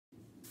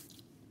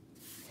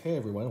Hey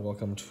everyone,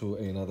 welcome to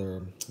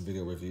another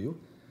video review.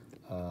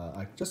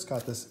 I just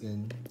got this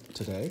in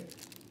today,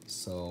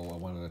 so I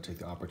wanted to take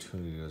the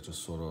opportunity to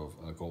just sort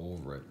of go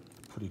over it.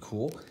 Pretty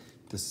cool.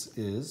 This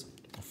is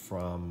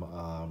from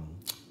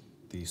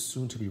the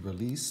soon-to-be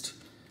released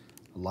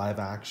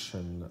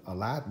live-action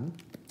Aladdin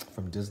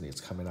from Disney.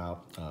 It's coming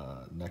out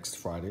next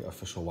Friday,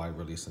 official wide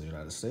release in the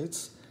United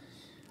States.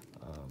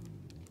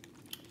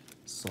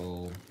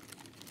 So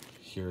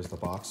here's the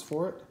box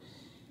for it.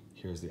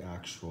 Here's the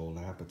actual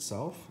lamp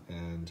itself,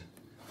 and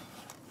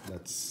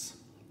let's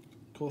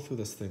go through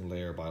this thing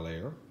layer by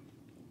layer.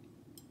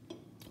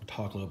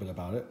 Talk a little bit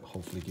about it,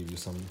 hopefully give you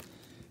some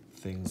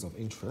things of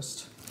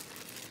interest.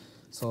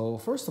 So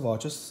first of all,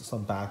 just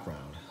some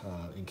background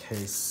in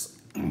case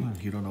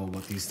you don't know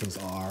what these things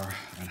are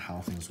and how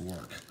things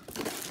work.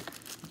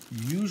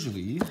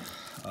 Usually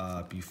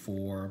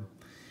before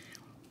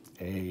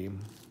a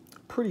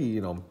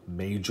pretty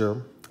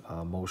major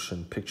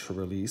motion picture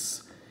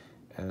release,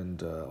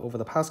 and over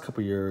the past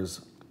couple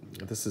years,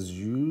 this has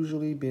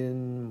usually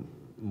been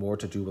more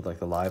to do with like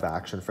the live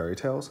action fairy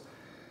tales.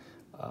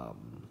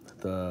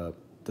 The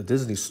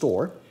Disney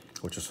store,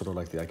 which is sort of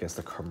like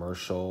the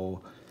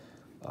commercial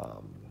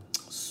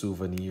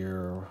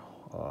souvenir,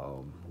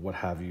 what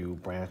have you,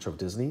 branch of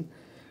Disney.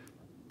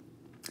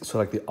 So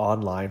like the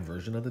online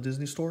version of the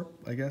Disney store,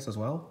 I guess, as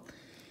well.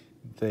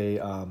 They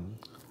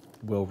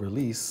will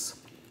release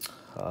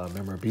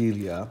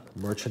memorabilia,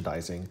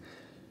 merchandising,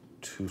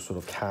 to sort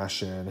of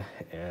cash in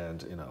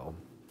and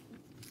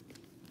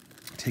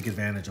take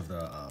advantage of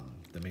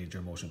the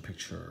major motion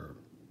picture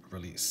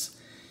release.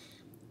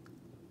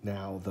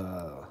 Now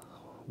the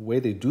way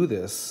they do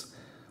this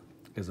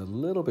is a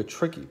little bit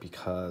tricky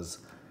because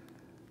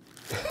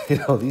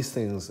these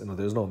things,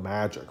 there's no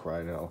magic,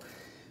 right?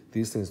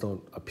 These things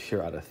don't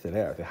appear out of thin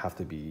air. They have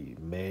to be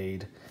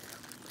made,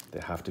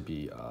 they have to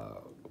be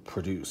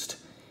produced,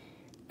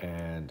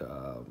 and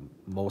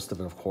most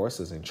of it, of course,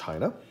 is in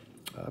China.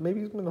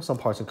 Maybe some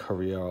parts in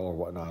Korea or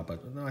whatnot,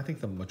 but no, I think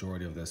the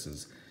majority of this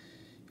is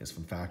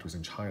from factories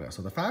in China.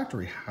 So the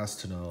factory has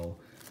to know,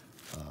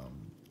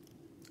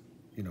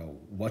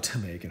 what to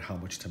make and how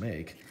much to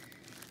make,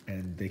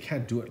 and they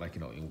can't do it like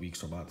in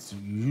weeks or months.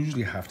 You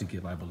usually have to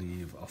give, I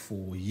believe, a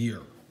full year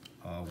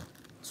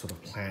sort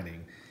of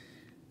planning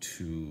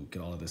to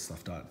get all of this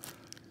stuff done.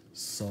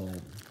 So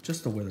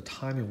just the way the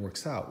timing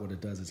works out, what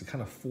it does is it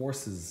kind of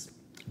forces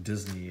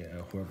Disney,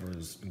 whoever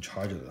is in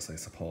charge of this, I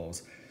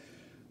suppose,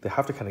 they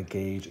have to kind of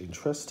gauge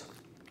interest,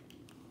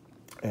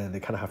 and they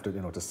kind of have to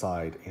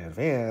decide in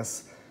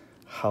advance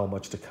how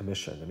much to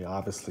commission. I mean,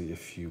 obviously,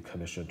 if you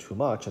commission too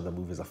much and the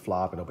movie's a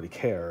flop and nobody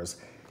cares,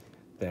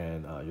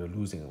 then you're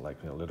losing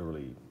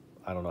literally,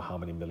 I don't know how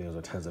many millions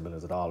or tens of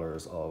millions of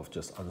dollars of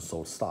just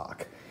unsold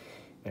stock.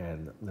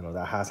 And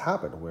that has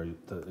happened where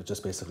it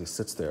just basically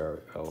sits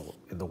there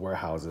in the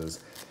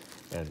warehouses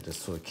and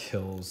just sort of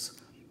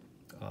kills,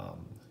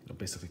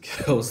 basically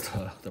kills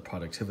the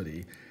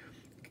productivity.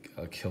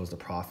 Kills the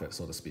profit,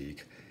 so to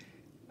speak,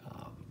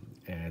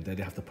 and then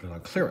they have to put it on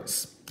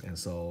clearance. And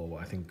so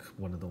I think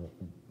one of the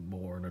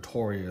more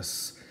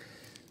notorious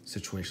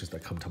situations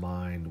that come to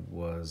mind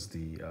was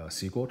the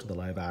sequel to the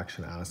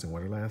live-action Alice in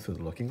Wonderland, Through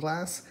the Looking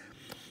Glass.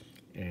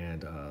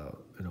 And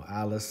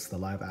Alice, the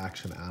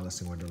live-action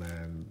Alice in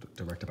Wonderland,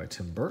 directed by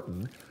Tim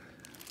Burton,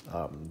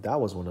 that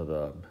was one of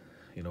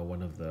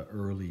the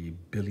early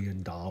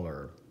billion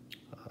dollar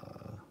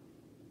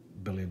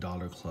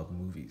club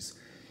movies.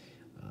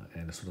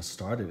 And it sort of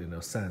started, in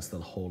a sense, the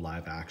whole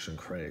live action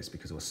craze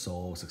because it was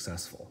so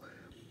successful.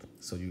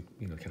 So you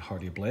can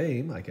hardly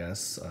blame, I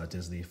guess,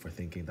 Disney for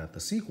thinking that the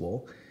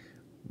sequel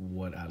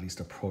would at least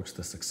approach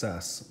the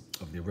success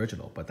of the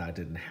original, but that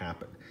didn't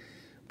happen.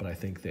 But I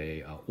think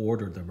they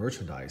ordered the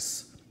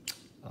merchandise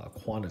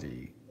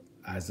quantity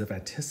as if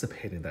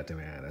anticipating that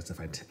demand, as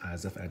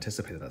if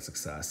anticipating that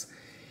success,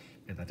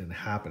 and that didn't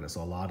happen. And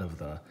so a lot of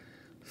the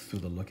Through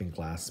the Looking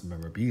Glass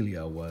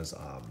memorabilia was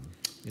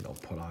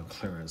put on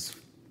clearance,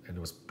 and it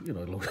was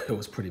it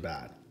was pretty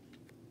bad.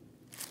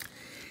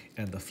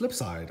 And the flip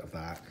side of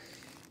that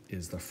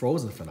is the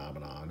Frozen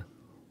phenomenon,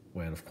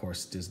 when of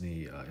course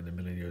Disney in a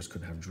million years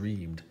couldn't have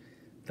dreamed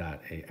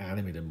that an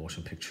animated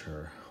motion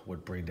picture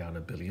would bring down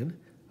 $1 billion.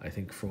 I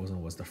think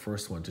Frozen was the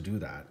first one to do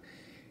that,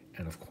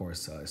 and of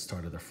course it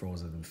started the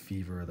Frozen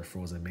fever, the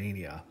Frozen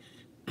mania,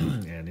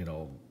 and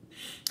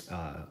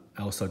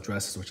Elsa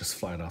dresses were just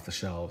flying off the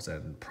shelves,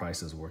 and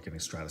prices were getting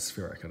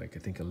stratospheric. And I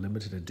think a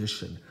limited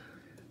edition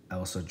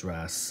Elsa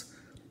dress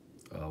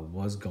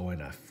was going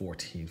at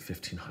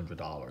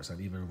 $1,400-$1,500, and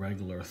even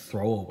regular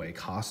throwaway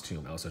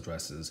costume Elsa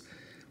dresses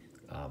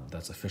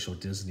that's official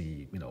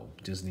Disney,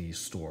 Disney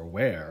store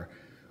wear,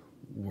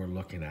 we're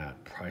looking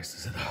at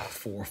prices in the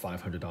 $400 or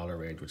 $500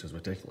 range, which is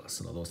ridiculous.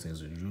 Those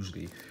things are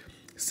usually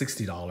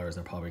 $60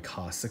 and probably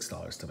cost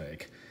 $6 to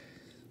make.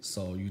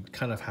 So you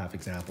kind of have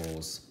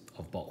examples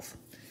of both.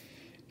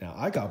 Now,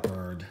 I got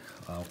burned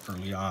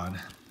early on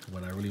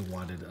when I really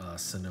wanted a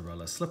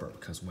Cinderella slipper,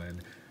 because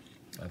when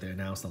they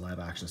announced the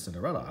live-action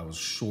Cinderella, I was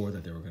sure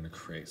that they were going to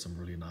create some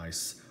really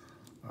nice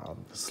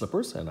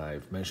slippers, and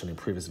I've mentioned in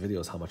previous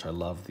videos how much I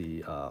love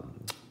the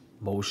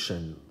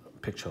motion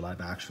picture,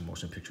 live action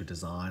motion picture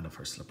design of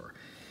her slipper.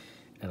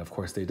 And of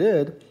course they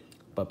did,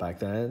 but back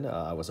then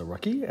I was a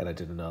rookie and I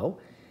didn't know.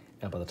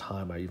 And by the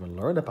time I even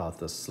learned about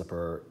this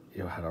slipper,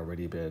 it had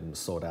already been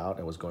sold out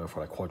and was going for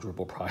like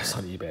quadruple price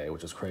on eBay,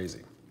 which is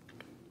crazy.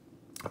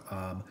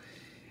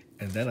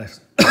 And then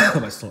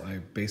I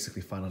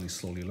basically finally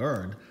slowly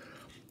learned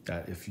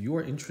that if you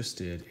are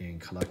interested in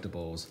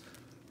collectibles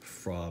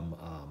from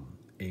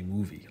a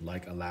movie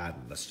like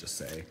Aladdin, let's just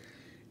say,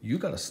 you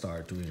got to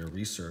start doing your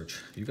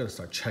research. You got to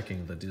start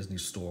checking the Disney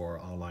Store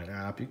online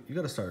app. You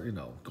got to start,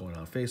 going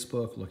on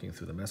Facebook, looking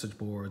through the message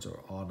boards or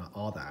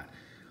all that.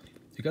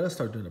 You got to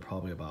start doing it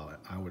probably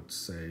about, I would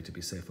say, to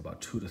be safe, about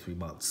 2 to 3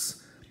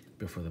 months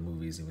before the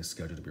movie is even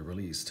scheduled to be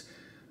released,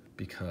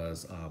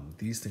 because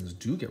these things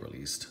do get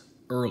released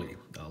early.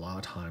 A lot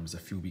of times, a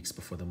few weeks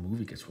before the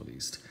movie gets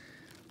released,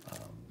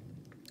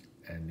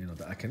 and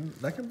that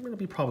can really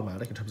be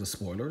problematic in terms of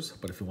spoilers.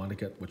 But if you want to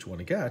get what you want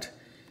to get,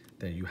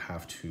 then you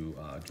have to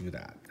do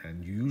that.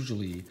 And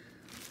usually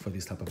for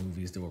these type of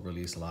movies, they will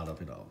release a lot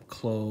of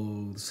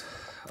clothes,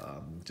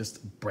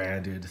 just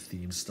branded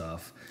themed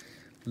stuff,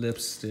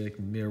 lipstick,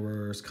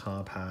 mirrors,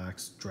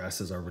 compacts,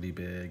 dresses are really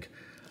big,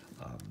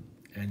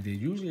 and they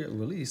usually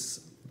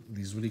release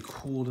these really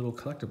cool little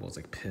collectibles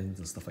like pins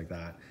and stuff like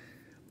that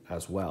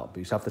as well. But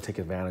you just have to take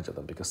advantage of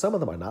them, because some of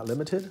them are not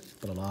limited,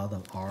 but a lot of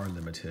them are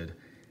limited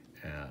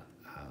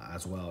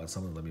as well, and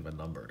some of them even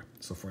numbered.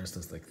 So for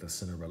instance, like the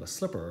Cinderella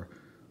slipper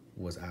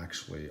was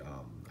actually,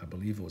 I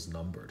believe it was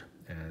numbered,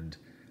 and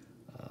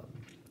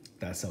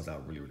that sells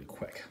out really, really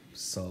quick.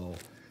 So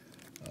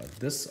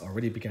this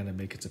already began to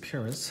make its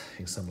appearance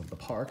in some of the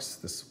parks.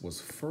 This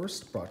was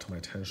first brought to my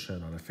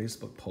attention on a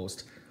Facebook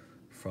post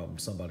from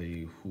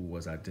somebody who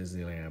was at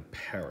Disneyland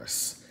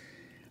Paris.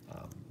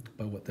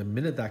 But the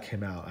minute that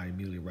came out, I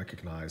immediately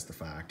recognized the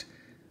fact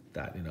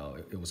that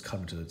it was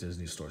coming to the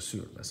Disney Store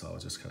soon. And so I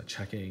was just kind of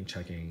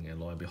checking, and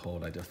lo and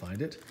behold, I did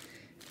find it,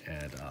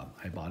 and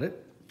I bought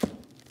it.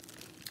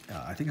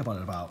 I think I bought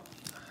it about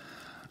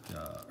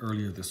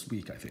earlier this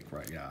week, I think,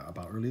 right? Yeah,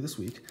 about early this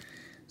week.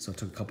 So it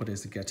took a couple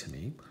days to get to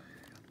me.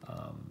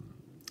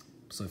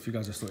 So if you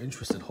guys are still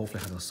interested, hopefully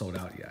it hasn't sold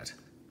out yet.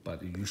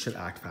 But you should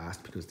act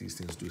fast, because these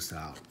things do sell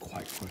out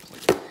quite quickly.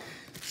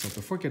 So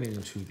before getting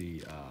into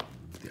the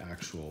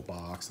actual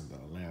box and the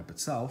lamp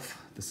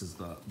itself, this is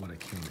what it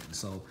came in.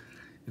 So,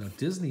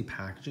 Disney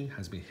packaging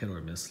has been hit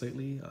or miss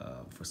lately.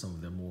 For some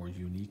of the more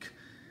unique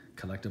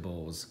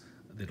collectibles,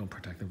 they don't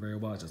protect them very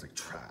well. It's just like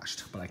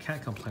trashed. But I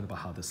can't complain about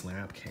how this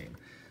lamp came.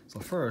 So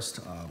first,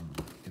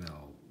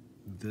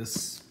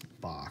 this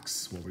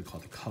box, what we call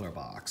the color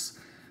box,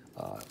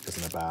 is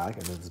in a bag,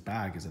 and then this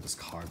bag is in this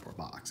cardboard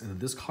box. And then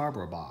this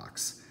cardboard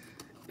box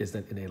is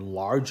then in a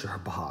larger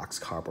box,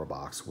 cardboard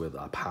box, with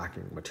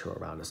packing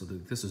material around it. So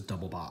this is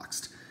double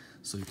boxed.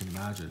 So you can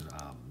imagine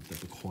that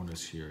the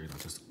corners here,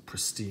 just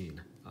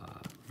pristine,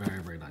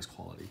 very, very nice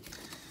quality.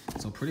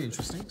 So pretty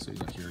interesting. So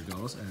here it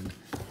goes. And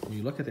when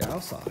you look at the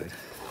outside,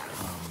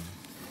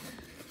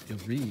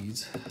 it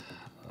reads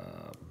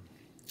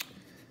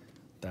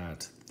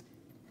that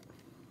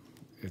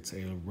it's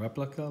a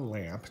replica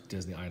lamp,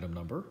 Disney item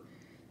number,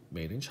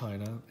 made in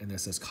China, and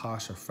it says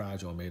 "Kasha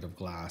fragile, made of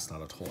glass,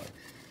 not a toy."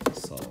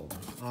 So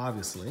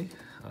obviously,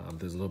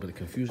 there's a little bit of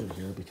confusion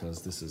here,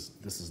 because this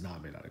is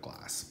not made out of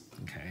glass,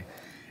 okay?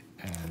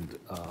 And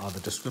on the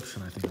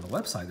description, I think on the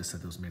website, it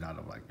said it was made out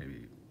of like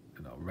maybe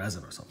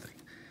resin or something.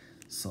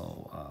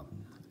 So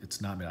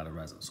it's not made out of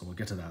resin. So we'll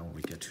get to that when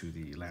we get to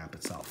the lamp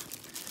itself.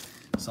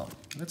 So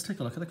let's take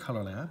a look at the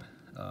color lamp.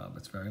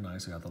 It's very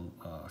nice. We got the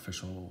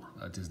official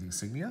Disney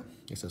insignia.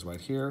 It says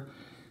right here,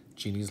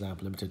 Genie's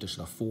Lamp limited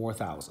edition of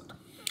 4,000.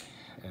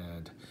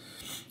 And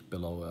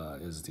below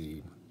is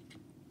the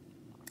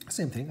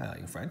same thing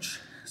in French.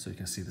 So you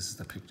can see this is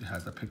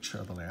has the picture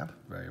of the lamp.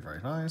 Very, very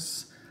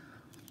nice.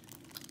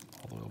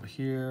 All the way over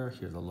here,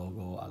 here's the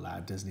logo,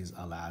 Disney's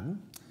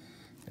Aladdin.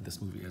 And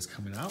this movie is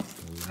coming out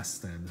in less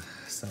than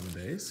 7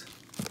 days.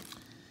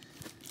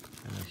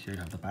 And then here you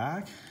have the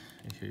bag.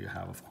 And here you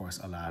have, of course,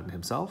 Aladdin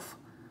himself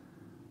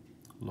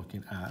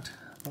looking at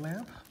the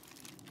lamp.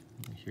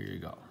 And here you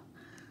go.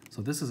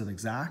 So this is an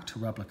exact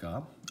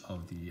replica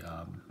of the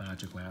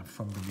magic lamp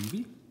from the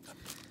movie.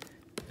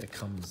 It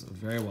comes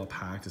very well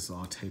packed. It's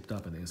all taped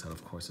up, and the inside,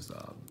 of course, is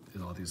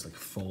all these like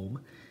foam.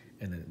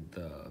 And then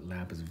the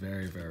lamp is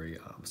very, very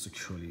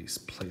securely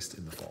placed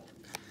in the foam.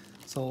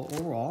 So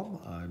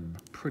overall, I'm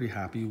pretty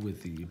happy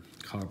with the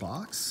color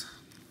box.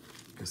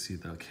 You can see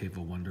the Cave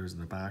of Wonders in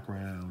the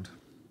background.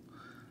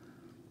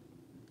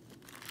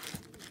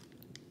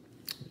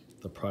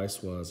 The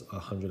price was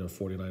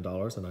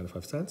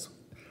 $149.95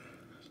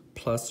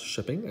 plus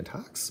shipping and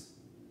tax.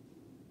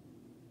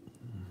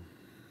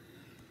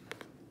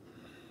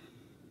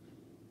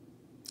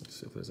 Let's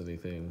see if there's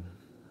anything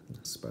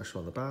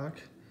special on the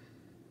back.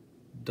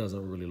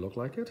 Doesn't really look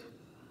like it.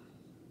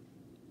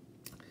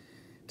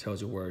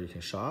 Tells you where you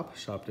can shop,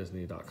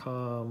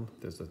 shopdisney.com.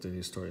 There's a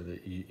Disney store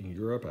in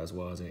Europe as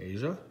well as in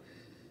Asia.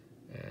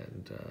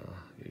 And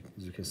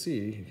as you can see,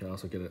 you can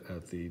also get it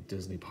at the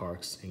Disney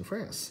parks in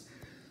France.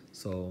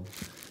 So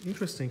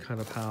interesting kind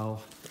of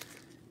how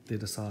they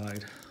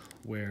decide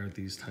where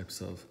these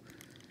types of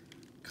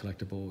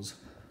collectibles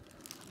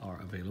are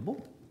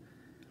available.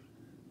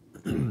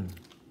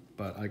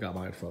 But I got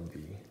mine from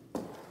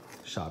the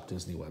Shop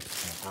Disney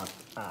website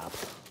app.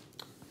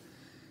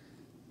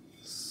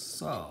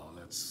 So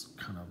let's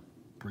kind of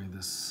bring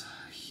this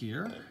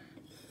here.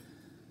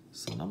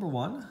 So number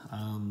one,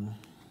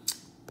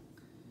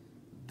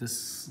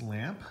 this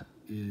lamp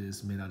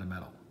is made out of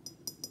metal,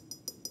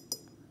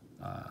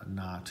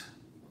 not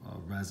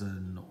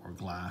resin or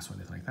glass or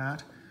anything like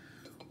that,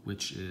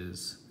 which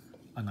is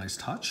a nice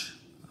touch,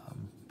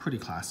 pretty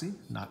classy,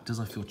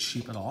 doesn't feel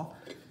cheap at all.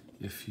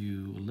 If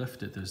you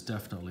lift it, there's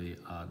definitely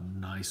a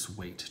nice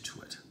weight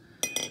to it.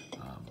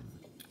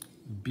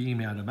 Being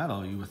made out of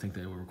metal, you would think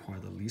they would require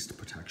the least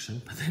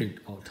protection, but they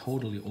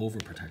totally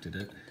overprotected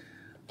it,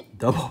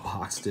 double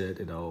boxed it,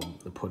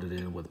 they put it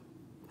in with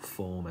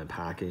foam and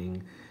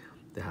packing.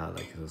 They had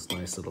like this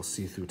nice little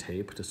see-through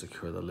tape to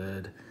secure the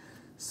lid.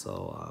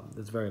 So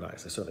it's very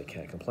nice. I certainly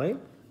can't complain.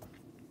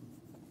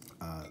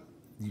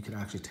 You can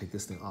actually take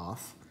this thing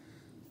off,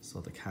 so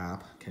the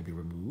cap can be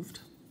removed.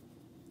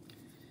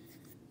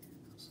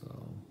 So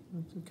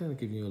I'm kind of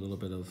giving you a little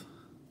bit of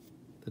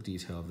the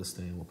detail of this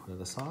thing. We'll put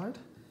it aside.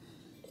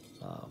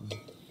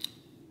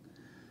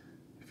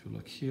 If you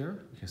look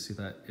here, you can see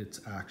that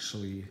it's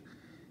actually,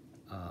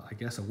 I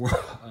guess,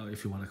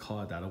 if you want to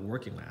call it that, a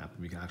working lamp.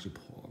 You can actually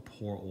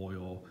pour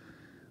oil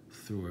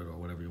through it or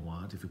whatever you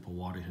want. If you put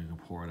water here, you can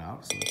pour it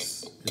out. So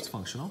it's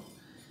functional.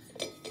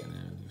 And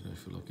then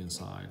if you look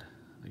inside,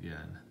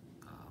 again,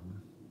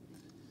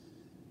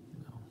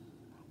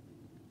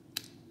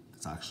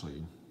 it's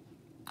actually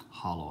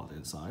hollow on the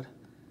inside,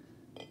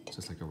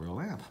 just like a real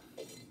lamp.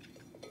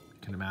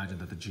 You can imagine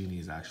that the genie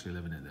is actually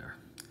living in there.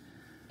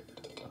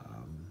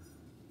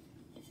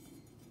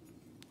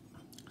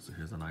 So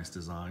here's a nice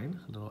design,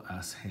 a little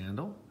S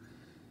handle.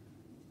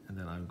 And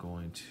then I'm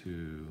going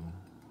to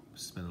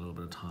spend a little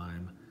bit of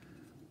time,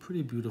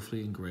 pretty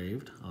beautifully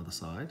engraved on the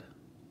side.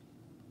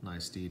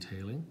 Nice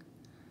detailing.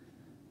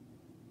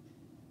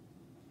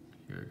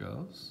 Here it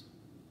goes.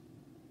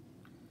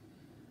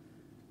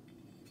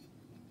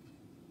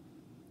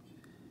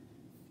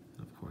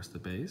 And of course the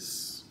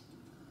base.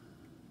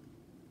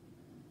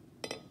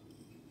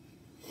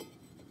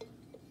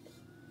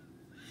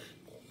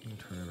 And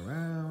turn it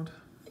around.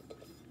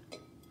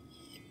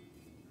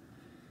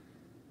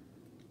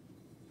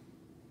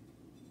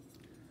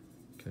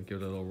 Can I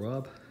give it a little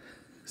rub?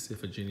 See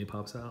if a genie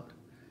pops out.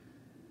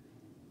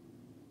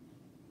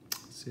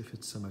 See if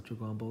it's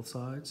symmetrical on both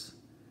sides.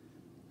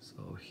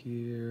 So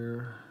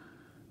here.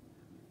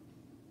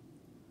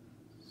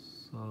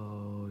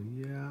 So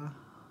yeah,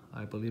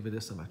 I believe it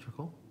is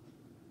symmetrical.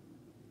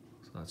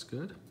 So that's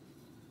good.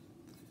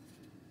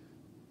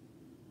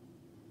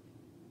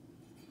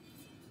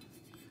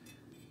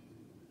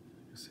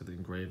 You see the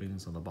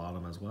engravings on the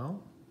bottom as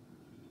well.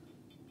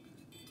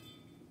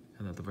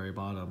 And at the very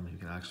bottom, you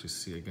can actually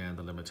see again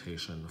the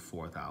limitation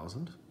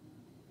 4,000.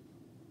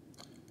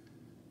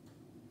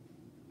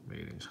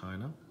 Made in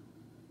China.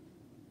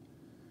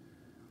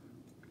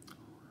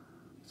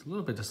 It's a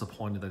little bit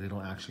disappointed that they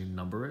don't actually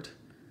number it.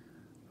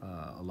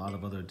 A lot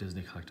of other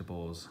Disney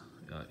collectibles,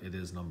 it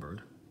is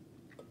numbered.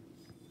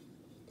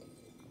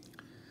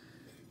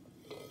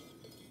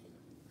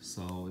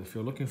 So if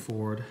you're looking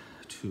forward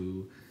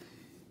to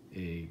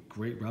a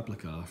great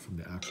replica from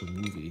the actual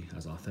movie,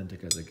 as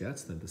authentic as it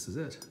gets, then this is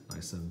it.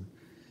 Nice and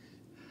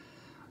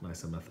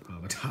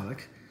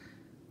metallic.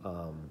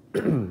 Let's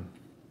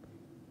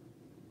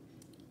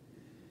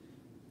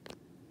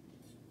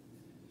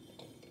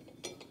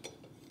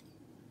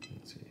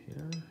see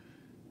here.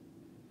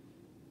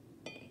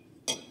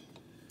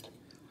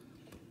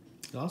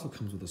 It also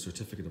comes with a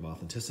certificate of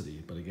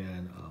authenticity, but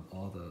again,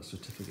 all the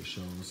certificate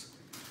shows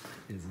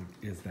is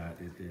that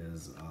it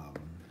is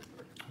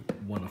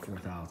 1 of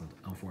 4,000.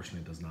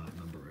 Unfortunately, it does not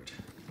number it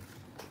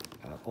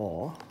at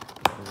all.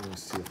 Let me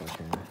see if I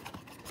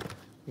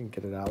can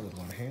get it out with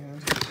one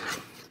hand.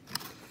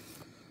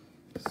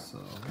 So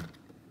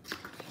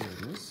here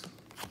it is.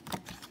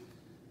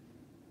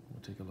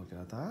 We'll take a look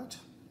at that.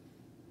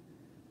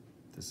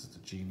 This is the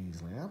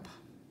genie's lamp,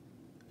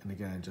 and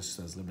again, it just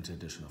says limited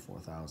edition of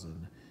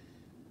 4,000.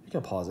 You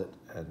can pause it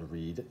and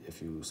read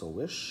if you so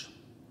wish.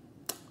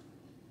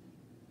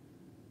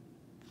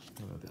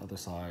 The other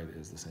side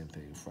is the same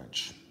thing in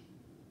French.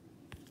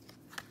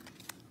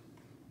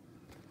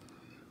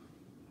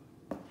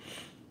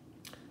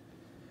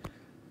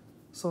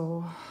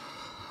 So,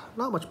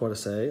 not much more to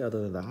say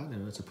other than that.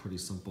 It's a pretty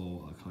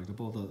simple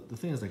collectible. The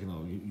thing is, like,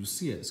 you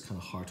see it, it's kind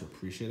of hard to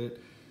appreciate it,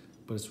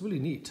 but it's really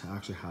neat to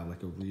actually have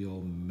like a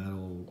real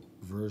metal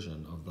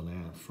version of the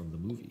lamp from the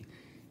movie.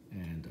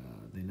 And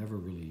they never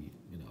really,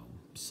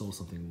 sold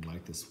something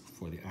like this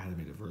for the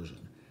animated version.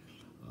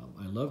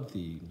 I loved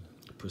the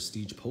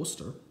prestige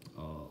poster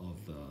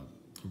of the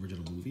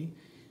original movie,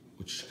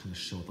 which kind of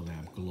showed the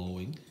lamp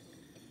glowing.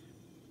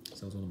 So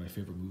that was one of my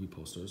favorite movie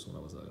posters when I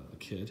was a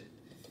kid.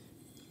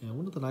 And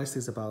one of the nice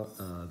things about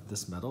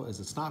this metal is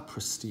it's not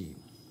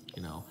pristine,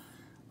 you know.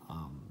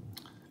 Um,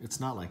 it's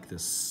not like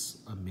this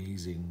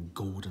amazing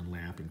golden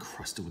lamp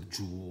encrusted with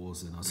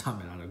jewels, you know,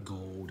 something out of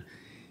gold.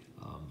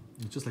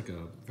 It's just like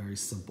a very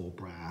simple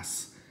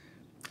brass,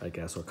 I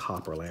guess, or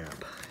copper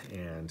lamp.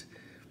 And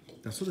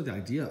that's sort of the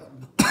idea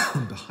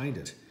behind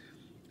it,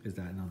 is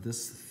that now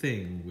this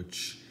thing,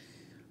 which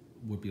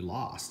would be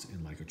lost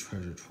in like a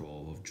treasure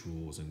trove of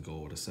jewels and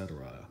gold,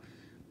 etc.,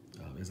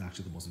 is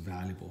actually the most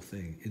valuable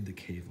thing in the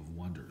Cave of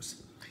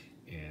Wonders.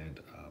 And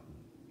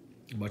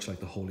much like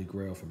the Holy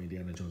Grail from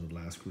Indiana Jones and the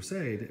Last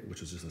Crusade,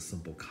 which is just a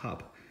simple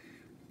cup,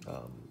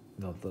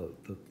 now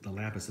the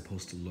lamp is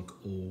supposed to look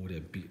old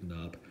and beaten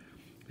up.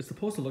 It's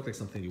supposed to look like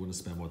something you wouldn't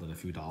spend more than a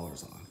few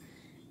dollars on.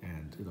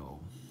 And, you know,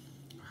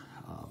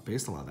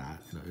 based on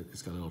that, you know,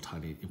 it's got little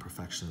tiny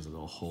imperfections, a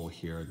little hole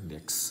here,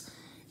 nicks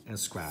and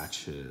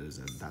scratches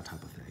and that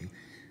type of thing.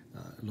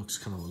 It looks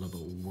kind of a little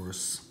bit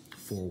worse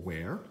for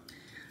wear.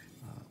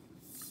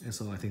 And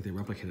so I think they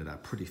replicated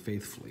that pretty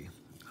faithfully.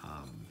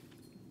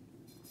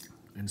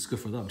 And it's good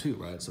for them too,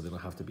 right? So they don't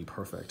have to be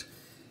perfect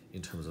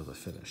in terms of the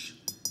finish.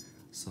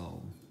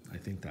 So I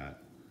think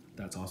that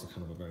that's also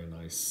kind of a very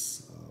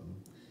nice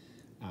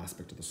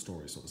aspect of the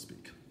story, so to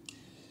speak.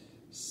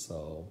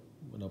 So,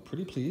 you know,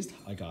 pretty pleased.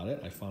 I got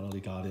it. I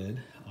finally got in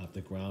at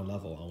the ground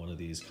level on one of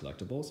these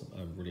collectibles.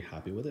 I'm really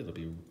happy with it. It'll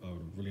be a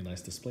really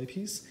nice display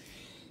piece.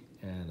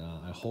 And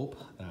I hope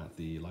that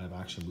the live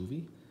action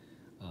movie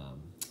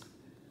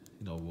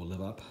you know, will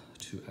live up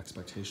to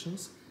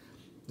expectations.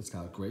 It's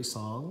got great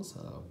songs,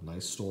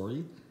 nice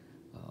story.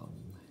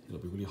 It'll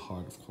be really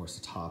hard, of course,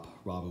 to top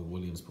Robin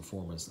Williams'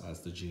 performance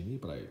as the genie,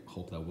 but I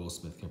hope that Will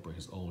Smith can bring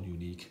his own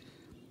unique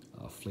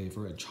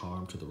flavor and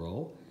charm to the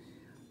role.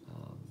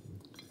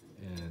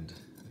 And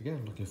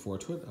again, looking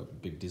forward to it. I'm a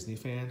big Disney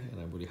fan,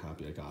 and I'm really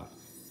happy I got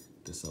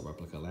this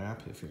replica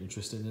lamp. If you're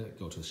interested in it,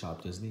 go to the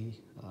Shop Disney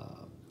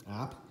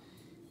app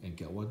and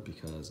get one,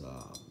 because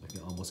I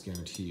can almost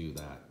guarantee you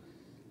that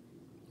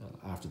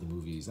after the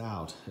movie's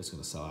out, it's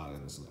going to sell out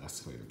and it's an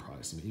escalated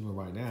price. I mean, even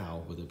right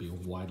now, with it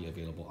being widely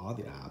available on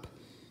the app,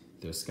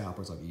 there's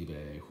scalpers on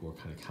eBay who are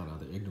kind of counting on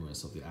the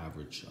ignorance of the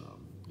average,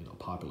 you know,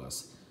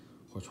 populace,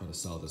 who are trying to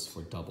sell this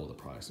for double the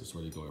price. It's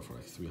already going for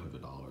like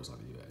 $300 on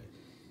eBay.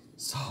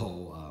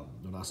 So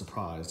I'm not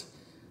surprised.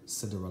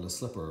 Cinderella's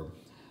slipper,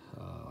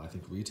 I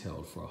think,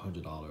 retailed for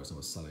 $100 and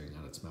was selling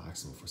at its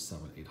maximum for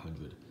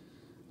 $700-800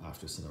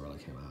 after Cinderella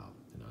came out.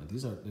 You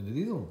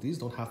know, these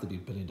don't have to be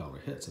billion-dollar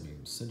hits. I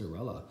mean,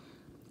 Cinderella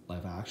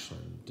live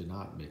action did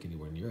not make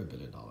anywhere near $1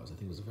 billion. I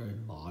think it was a very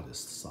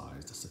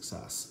modest-sized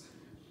success.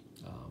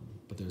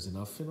 But there's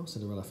enough, you know,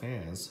 Cinderella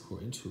fans who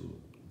are into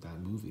that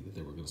movie that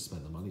they were going to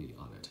spend the money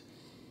on it.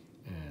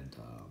 And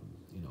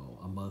you know,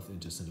 a month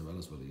into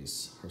Cinderella's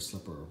release, her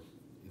slipper,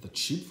 the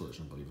cheap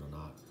version, believe it or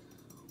not,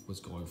 was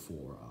going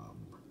for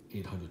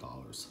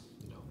 $800.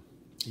 You know,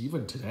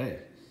 even today,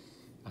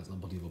 as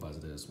unbelievable as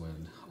it is,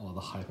 when all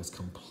the hype has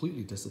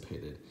completely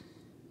dissipated,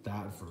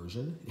 that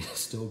version is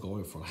still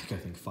going for, like, I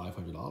think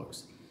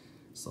 $500.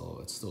 So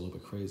it's still a little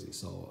bit crazy.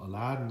 So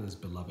Aladdin is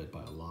beloved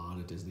by a lot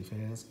of Disney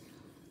fans.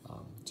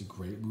 It's a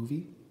great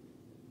movie,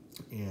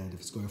 and if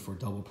it's going for a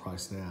double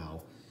price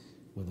now,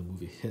 when the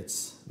movie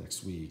hits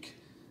next week,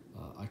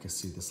 I could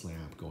see this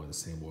lamp going the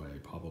same way,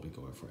 probably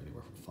going for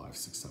anywhere from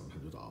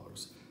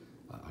 $500-700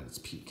 at its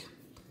peak.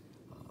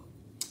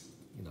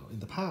 You know, in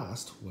the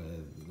past,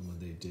 when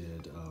they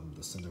did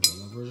the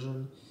Cinderella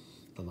version,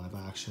 the live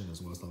action,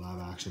 as well as the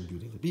live action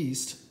Beauty and the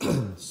Beast,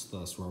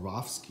 the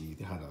Swarovski,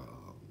 they had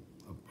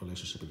a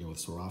relationship again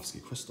with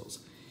Swarovski crystals.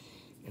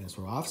 And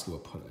Swarovski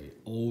would put a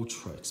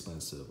ultra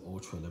expensive,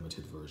 ultra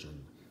limited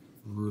version,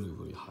 really,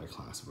 really high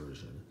class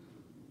version,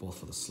 both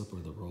for the slipper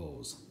and the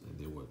rose, and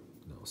they would,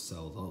 you know,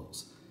 sell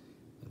those.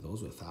 And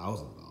those were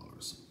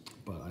 $1,000.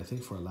 But I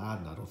think for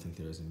Aladdin, I don't think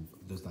there's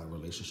that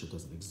relationship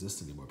doesn't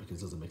exist anymore, because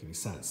it doesn't make any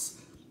sense.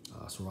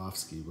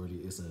 Swarovski really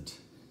isn't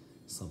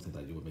something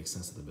that you would make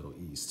sense in the Middle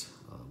East,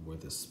 where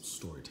this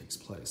story takes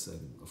place.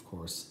 And of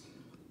course,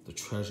 the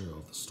treasure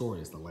of the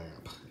story is the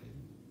lamp,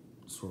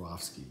 and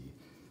Swarovski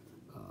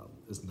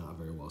is not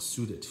very well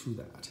suited to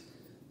that.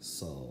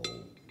 So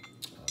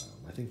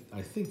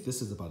I think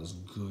this is about as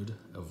good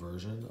a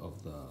version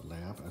of the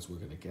lamp as we're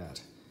gonna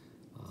get.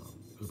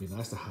 It would be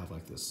nice to have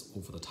like this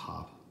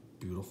over-the-top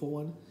beautiful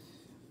one,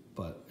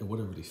 but it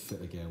wouldn't really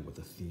fit again with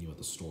the theme of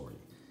the story.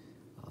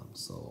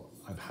 So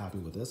I'm happy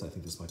with this. I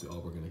think this might be all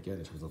we're gonna get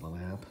in terms of the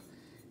lamp.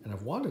 And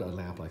I've wanted a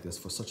lamp like this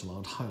for such a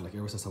long time, like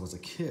ever since I was a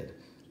kid,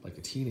 like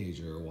a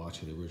teenager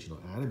watching the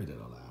original animated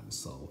Aladdin.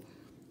 So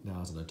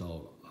now as an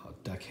adult,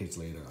 decades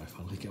later, I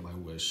finally get my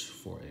wish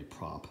for a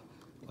prop,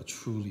 a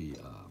truly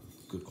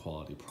good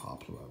quality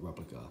prop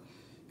replica.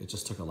 It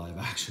just took a live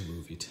action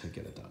movie to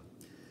get it done.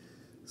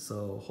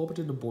 So hope it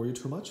didn't bore you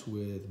too much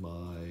with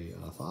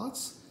my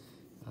thoughts.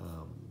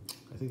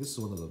 I think this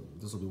will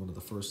be one of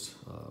the first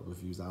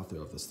reviews out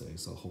there of this thing.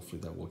 So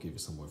hopefully that will give you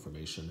some more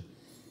information,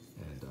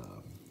 and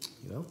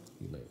you know,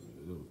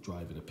 it'll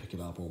drive you to pick it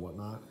up or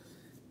whatnot.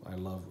 I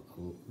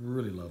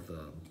really love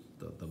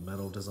the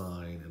metal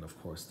design, and of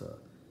course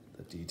the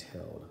the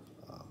detailed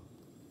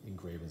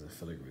engravings and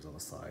filigrees on the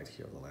side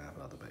here of the lamp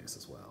and on the base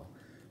as well.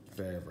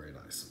 Very, very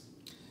nice.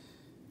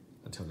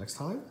 Until next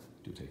time,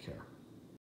 do take care.